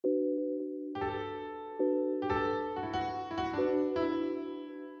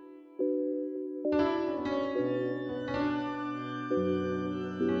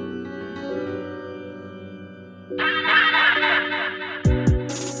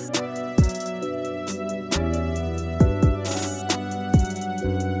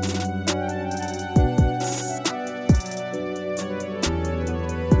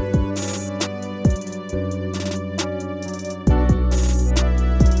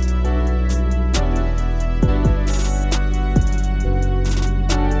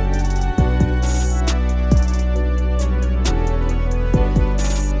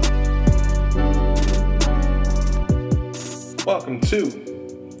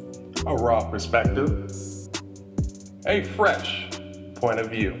a raw perspective, a fresh point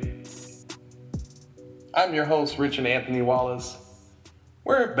of view. I'm your host, Richard Anthony Wallace.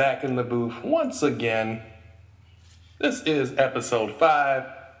 We're back in the booth once again. This is episode 5.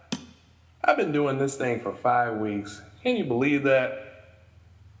 I've been doing this thing for 5 weeks. Can you believe that?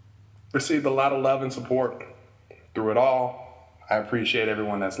 Received a lot of love and support through it all. I appreciate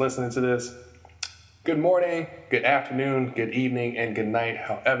everyone that's listening to this. Good morning, good afternoon, good evening, and good night,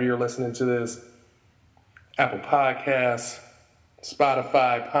 however you're listening to this. Apple Podcasts,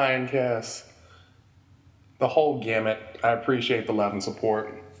 Spotify, Pinecast, the whole gamut. I appreciate the love and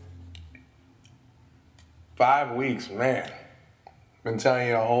support. 5 weeks, man. Been telling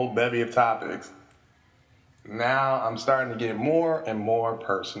you a whole bevy of topics. Now I'm starting to get more and more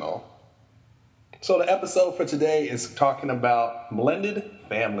personal. So the episode for today is talking about blended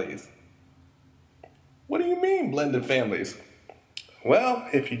families. What do you mean blended families? Well,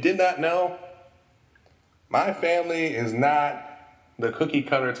 if you did not know, my family is not the cookie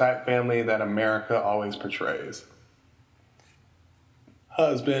cutter type family that America always portrays.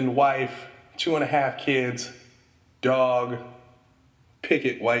 Husband, wife, 2.5 kids, dog,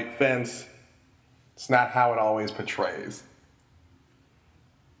 picket white fence. It's not how it always portrays.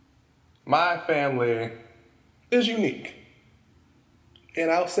 My family is unique. And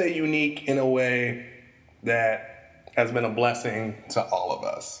I'll say unique in a way that has been a blessing to all of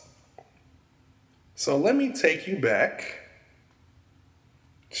us. So let me take you back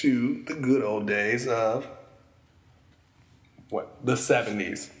to the good old days of the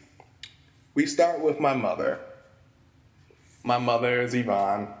 70s. We start with my mother. My mother is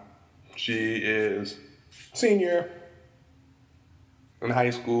Yvonne. She is senior in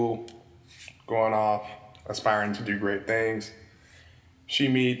high school, going off, aspiring to do great things. She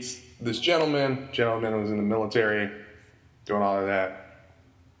meets this gentleman was in the military, doing all of that.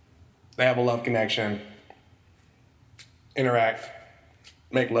 They have a love connection, interact,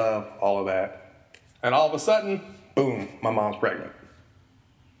 make love, all of that. And all of a sudden, boom, my mom's pregnant.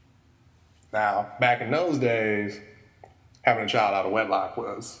 Now, back in those days, having a child out of wedlock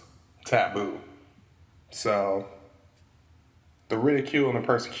was taboo. So the ridicule and the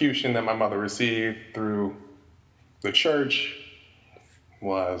persecution that my mother received through the church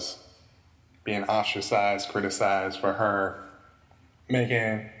was being ostracized, criticized for her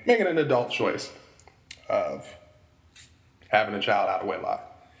making an adult choice of having a child out of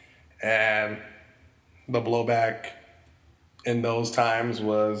wedlock. And the blowback in those times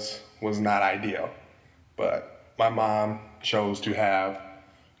was not ideal. But my mom chose to have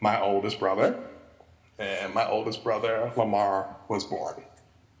my oldest brother, and my oldest brother, Lamar, was born.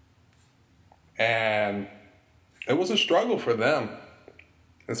 And it was a struggle for them,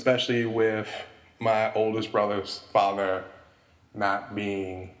 especially with my oldest brother's father not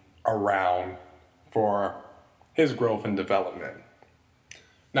being around for his growth and development.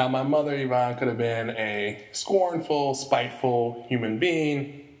 Now, my mother, Yvonne, could have been a scornful, spiteful human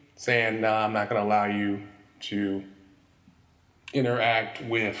being, saying, no, I'm not going to allow you to interact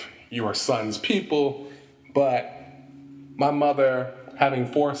with your son's people. But my mother, having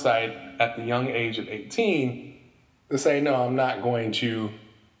foresight at the young age of 18, to say, no, I'm not going to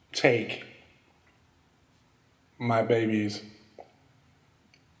take my baby's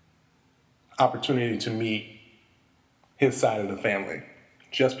opportunity to meet his side of the family.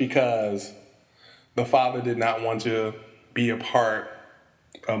 Just because the father did not want to be a part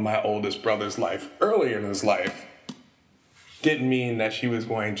of my oldest brother's life earlier in his life didn't mean that she was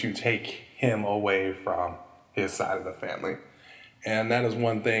going to take him away from his side of the family. And that is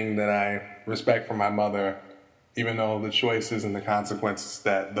one thing that I respect from my mother, even though the choices and the consequences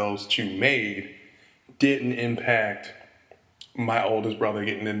that those two made didn't impact my oldest brother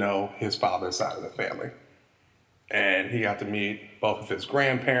getting to know his father's side of the family. And he got to meet both of his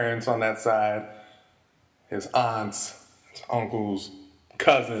grandparents on that side, his aunts, his uncles,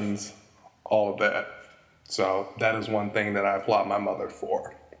 cousins, all of that. So that is one thing that I applaud my mother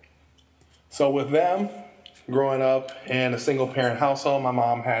for. So with them, growing up in a single parent household, my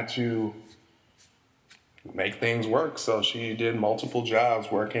mom had to make things work. So she did multiple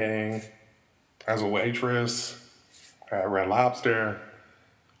jobs, working as a waitress at Red Lobster,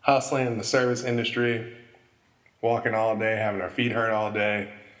 hustling in the service industry, walking all day, having her feet hurt all day,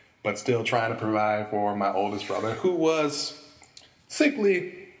 but still trying to provide for my oldest brother, who was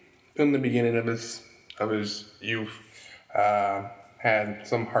sickly in the beginning of his youth, had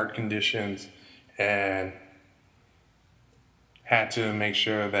some heart conditions, and had to make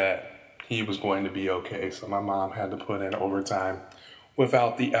sure that he was going to be okay. So my mom had to put in overtime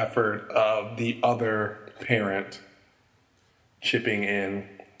without the effort of the other parent chipping in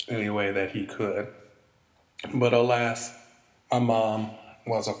any way that he could. But alas, my mom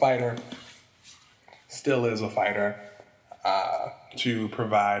was a fighter, still is a fighter, to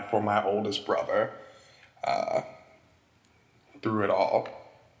provide for my oldest brother through it all.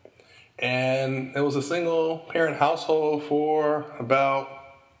 And it was a single parent household for about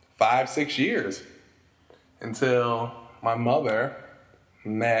 5-6 years until my mother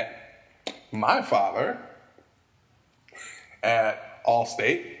met my father at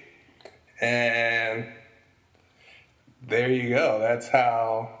Allstate. And there you go. That's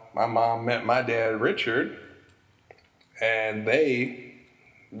how my mom met my dad, Richard. And they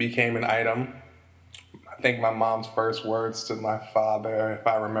became an item. I think my mom's first words to my father, if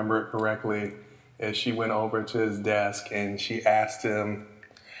I remember it correctly, is she went over to his desk and she asked him,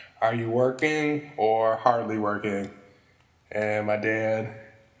 "Are you working or hardly working?" And my dad,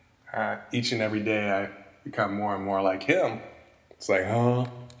 each and every day I become more and more like him. It's like, huh,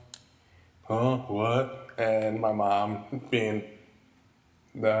 what? And my mom, being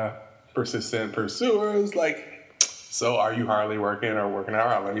the persistent pursuer, is like, "So are you hardly working or working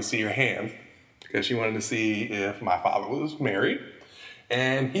out? Let me see your hand." Because she wanted to see if my father was married.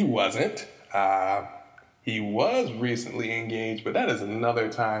 And he wasn't. He was recently engaged, but that is another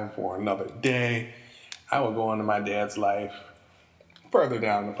time for another day. I will go into my dad's life further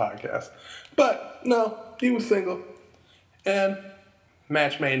down the podcast. But no, he was single. And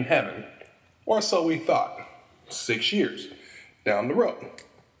match made in heaven. Or so we thought. 6 years down the road.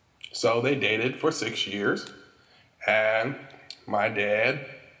 So they dated for 6 years. And my dad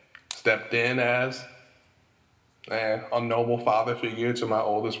stepped in as a noble father figure to my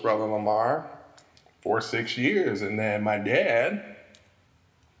oldest brother, Lamar, for 6 years. And then my dad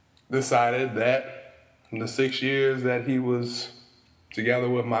decided that the 6 years that he was together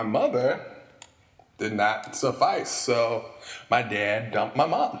with my mother did not suffice. So my dad dumped my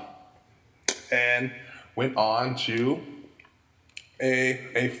mom and went on to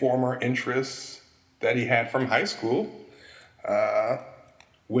a former interest that he had from high school,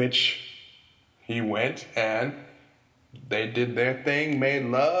 which he went and they did their thing, made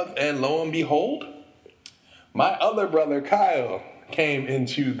love, and lo and behold, my other brother, Kyle, came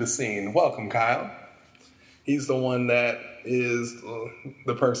into the scene. Welcome, Kyle. He's the one that is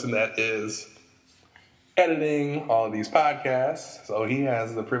the person that is editing all of these podcasts, so he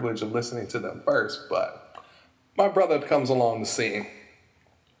has the privilege of listening to them first, but my brother comes along the scene.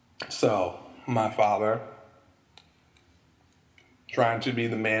 So my father, trying to be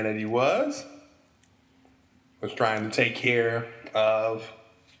the man that he was trying to take care of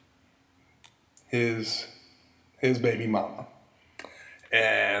his baby mama.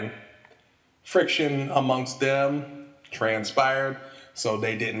 And friction amongst them transpired, so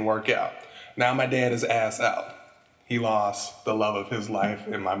they didn't work out. Now my dad is ass out. He lost the love of his life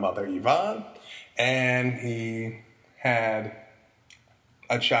in my mother, Yvonne, and he had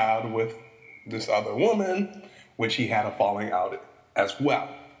a child with this other woman, which he had a falling out as well.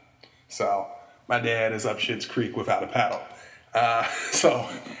 So my dad is up Schitt's Creek without a paddle. So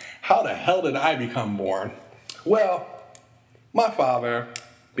how the hell did I become born? Well, my father,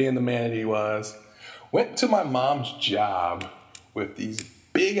 being the man that he was, went to my mom's job with these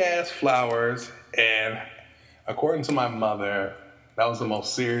big-ass flowers, and according to my mother, that was the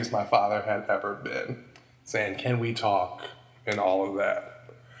most serious my father had ever been, saying, "Can we talk?" and all of that.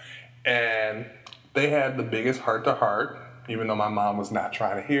 And they had the biggest heart-to-heart, even though my mom was not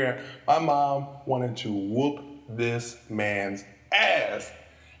trying to hear it. My mom wanted to whoop this man's ass.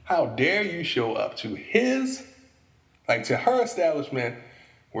 How dare you show up to to her establishment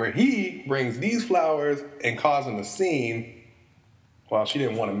where he brings these flowers and causing a scene. Well, she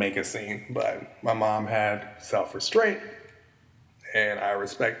didn't want to make a scene, but my mom had self-restraint, and I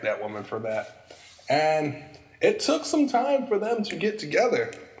respect that woman for that. And it took some time for them to get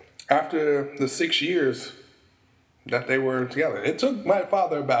together after the 6 years that they were together. It took my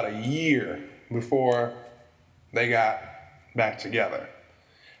father about a year before they got back together.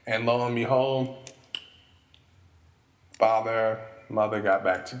 And lo and behold, father, mother got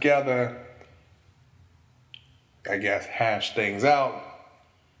back together. I guess hashed things out.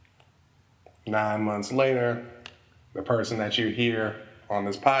 9 months later, the person that you hear on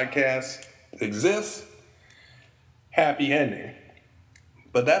this podcast exists. Happy ending.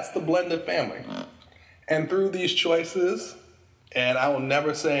 But that's the blended family. And through these choices, and I will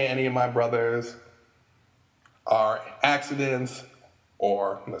never say any of my brothers are accidents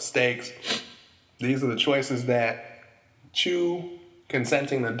or mistakes. These are the choices that 2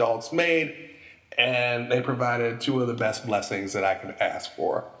 consenting adults made, and they provided 2 of the best blessings that I could ask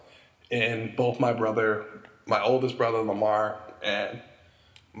for in both my oldest brother Lamar, and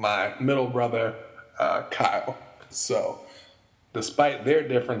my middle brother, Kyle. So despite their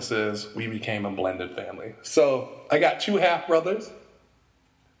differences, we became a blended family. So I got 2 half brothers,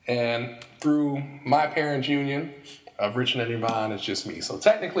 and through my parents' union of Richard and Yvonne, it's just me. So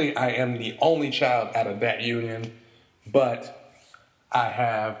technically, I am the only child out of that union, but I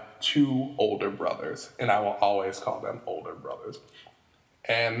have 2 older brothers, and I will always call them older brothers.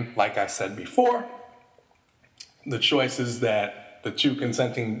 And like I said before, the choices that the 2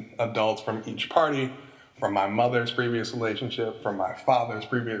 consenting adults from each party, from my mother's previous relationship, from my father's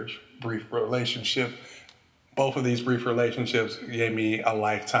previous brief relationship, both of these brief relationships gave me a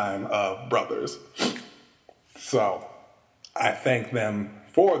lifetime of brothers. So I thank them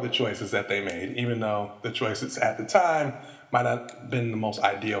for the choices that they made, even though the choices at the time might not have been the most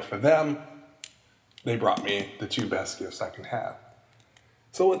ideal for them. They brought me the 2 best gifts I can have.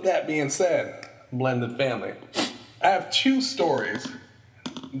 So with that being said, blended family, I have 2 stories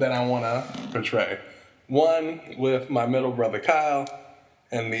that I want to portray. One with my middle brother Kyle,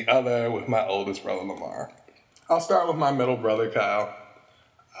 and the other with my oldest brother Lamar. I'll start with my middle brother Kyle.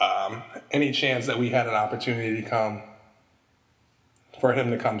 Any chance that we had an opportunity for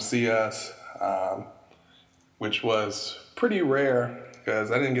him to come see us, which was pretty rare because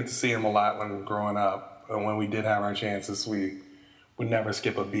I didn't get to see him a lot when growing up. But when we did have our chances, we would never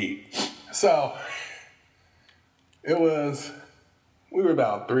skip a beat. So we were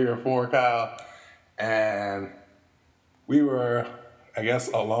about 3 or 4, Kyle, and we were, I guess,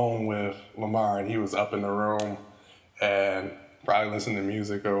 alone with Lamar, and he was up in the room and probably listening to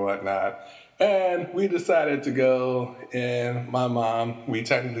music or whatnot. And we decided to go, and my mom, we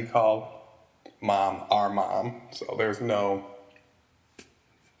technically call mom our mom, so there's no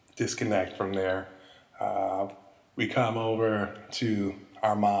disconnect from there. We come over to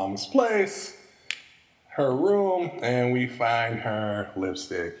our mom's place, her room, and we find her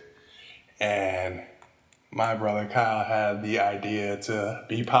lipstick. And my brother Kyle had the idea to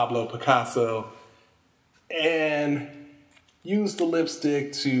be Pablo Picasso and use the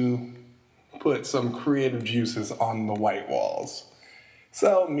lipstick to put some creative juices on the white walls.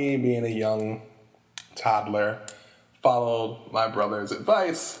 So me, being a young toddler, followed my brother's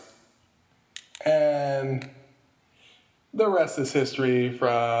advice, and the rest is history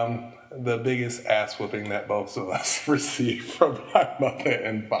from the biggest ass whooping that both of us received from my mother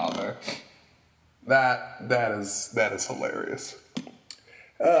and father. That is hilarious.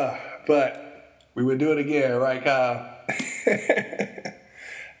 But we would do it again, right, Kyle?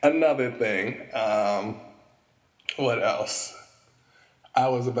 Another thing. What else? I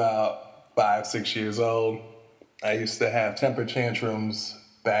was about 5, 6 years old. I used to have temper tantrums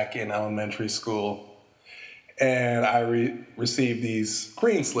back in elementary school. And I received these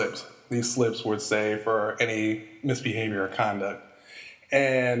green slips. These slips would say for any misbehavior or conduct.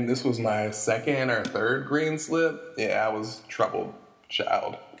 And this was my 2nd or 3rd green slip. Yeah, I was a troubled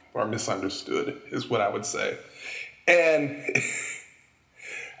child, or misunderstood is what I would say. And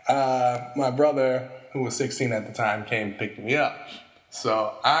my brother, who was 16 at the time, came and picked me up.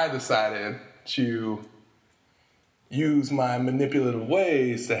 So I decided to use my manipulative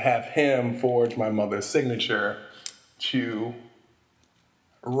ways to have him forge my mother's signature to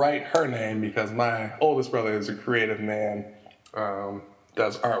write her name, because my oldest brother is a creative man,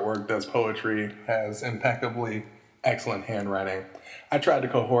 does artwork, does poetry, has impeccably excellent handwriting. I tried to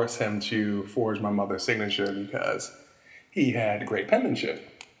coerce him to forge my mother's signature because he had great penmanship.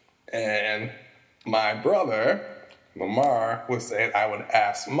 And my brother, Lamar, would say I would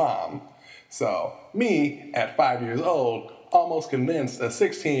ask mom. So me, at 5 years old, almost convinced a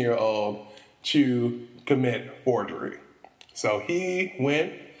 16-year-old to commit forgery. So he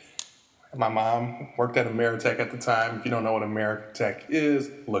went. My mom worked at Ameritech at the time. If you don't know what Ameritech is,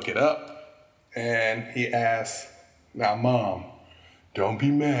 look it up. And he asked, now, Mom, don't be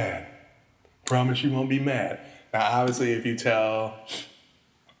mad. Promise you won't be mad. Now, obviously, if you tell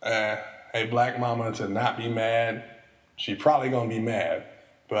a black mama to not be mad, she probably gonna be mad.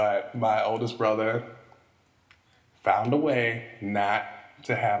 But my oldest brother found a way not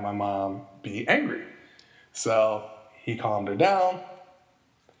to have my mom be angry. So he calmed her down.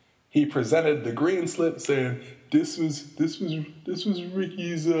 He presented the green slip saying, this was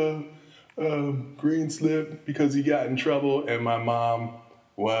Ricky's green slip because he got in trouble, and my mom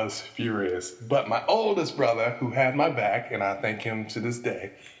was furious. But my oldest brother, who had my back, and I thank him to this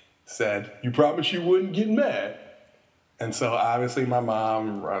day, said, you promised you wouldn't get mad. And so obviously my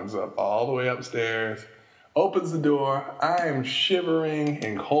mom runs up all the way upstairs, opens the door. I am shivering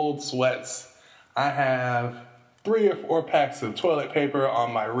in cold sweats. I have 3 or 4 packs of toilet paper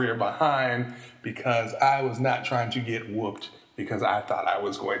on my rear behind because I was not trying to get whooped because I thought I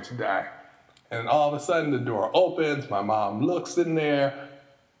was going to die. And all of a sudden the door opens, my mom looks in there,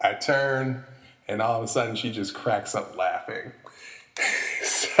 I turn, and all of a sudden she just cracks up laughing.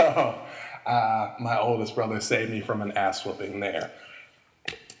 So my oldest brother saved me from an ass whooping there.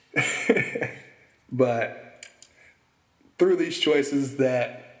 But through these choices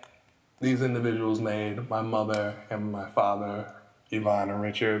that these individuals made, my mother and my father, Yvonne and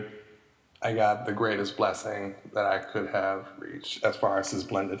Richard, I got the greatest blessing that I could have reached as far as this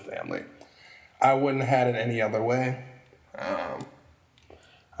blended family. I wouldn't have had it any other way.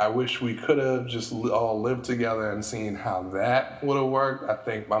 I wish we could have just all lived together and seen how that would have worked. I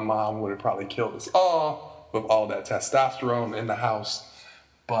think my mom would have probably killed us all with all that testosterone in the house.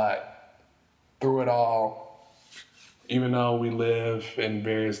 But through it all, even though we live in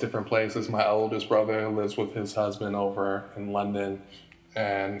various different places, my oldest brother lives with his husband over in London,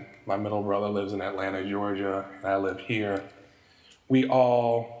 and my middle brother lives in Atlanta, Georgia, and I live here. We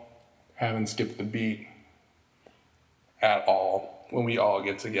all haven't skipped the beat at all when we all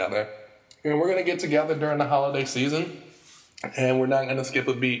get together. And we're going to get together during the holiday season, and we're not going to skip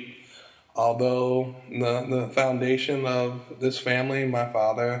a beat. Although the foundation of this family, my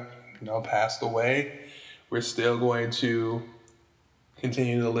father, passed away, we're still going to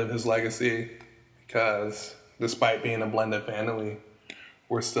continue to live his legacy, because despite being a blended family,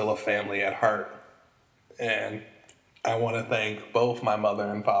 we're still a family at heart. And I want to thank both my mother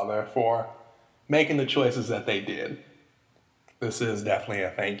and father for making the choices that they did. This is definitely a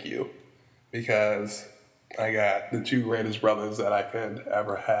thank you, because I got the two greatest brothers that I could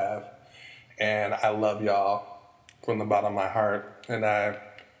ever have. And I love y'all from the bottom of my heart, and I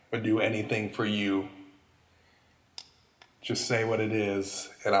would do anything for you. Just say what it is,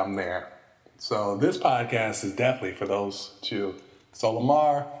 and I'm there. So this podcast is definitely for those two. So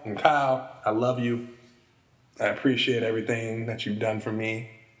Lamar and Kyle, I love you. I appreciate everything that you've done for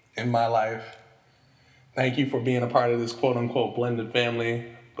me in my life. Thank you for being a part of this quote-unquote blended family,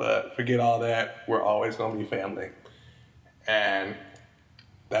 but forget all that. We're always going to be family. And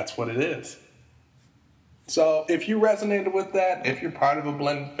that's what it is. So if you resonated with that, if you're part of a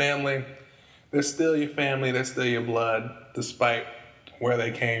blended family, they're still your family, they're still your blood, despite where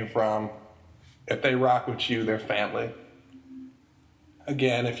they came from. If they rock with you, they're family.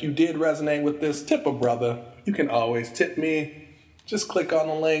 Again, if you did resonate with this, tip a brother. You can always tip me. Just click on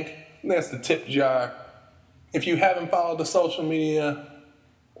the link. There's the tip jar. If you haven't followed the social media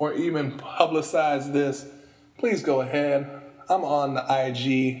or even publicized this, please go ahead. I'm on the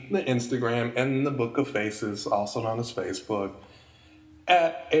IG, the Instagram, and the Book of Faces, also known as Facebook,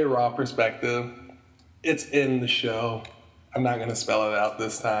 at A Raw Perspective. It's in the show. I'm not going to spell it out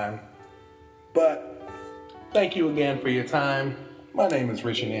this time. But thank you again for your time. My name is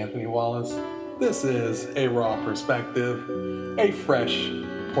Richard Anthony Wallace. This is A Raw Perspective, a fresh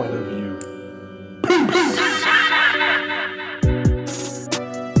point of view. Peace!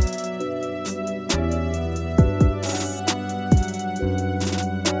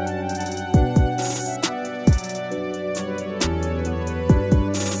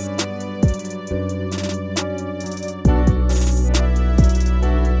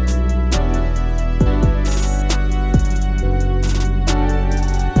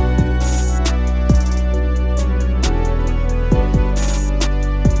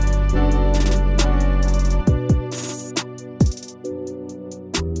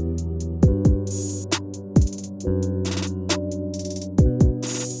 You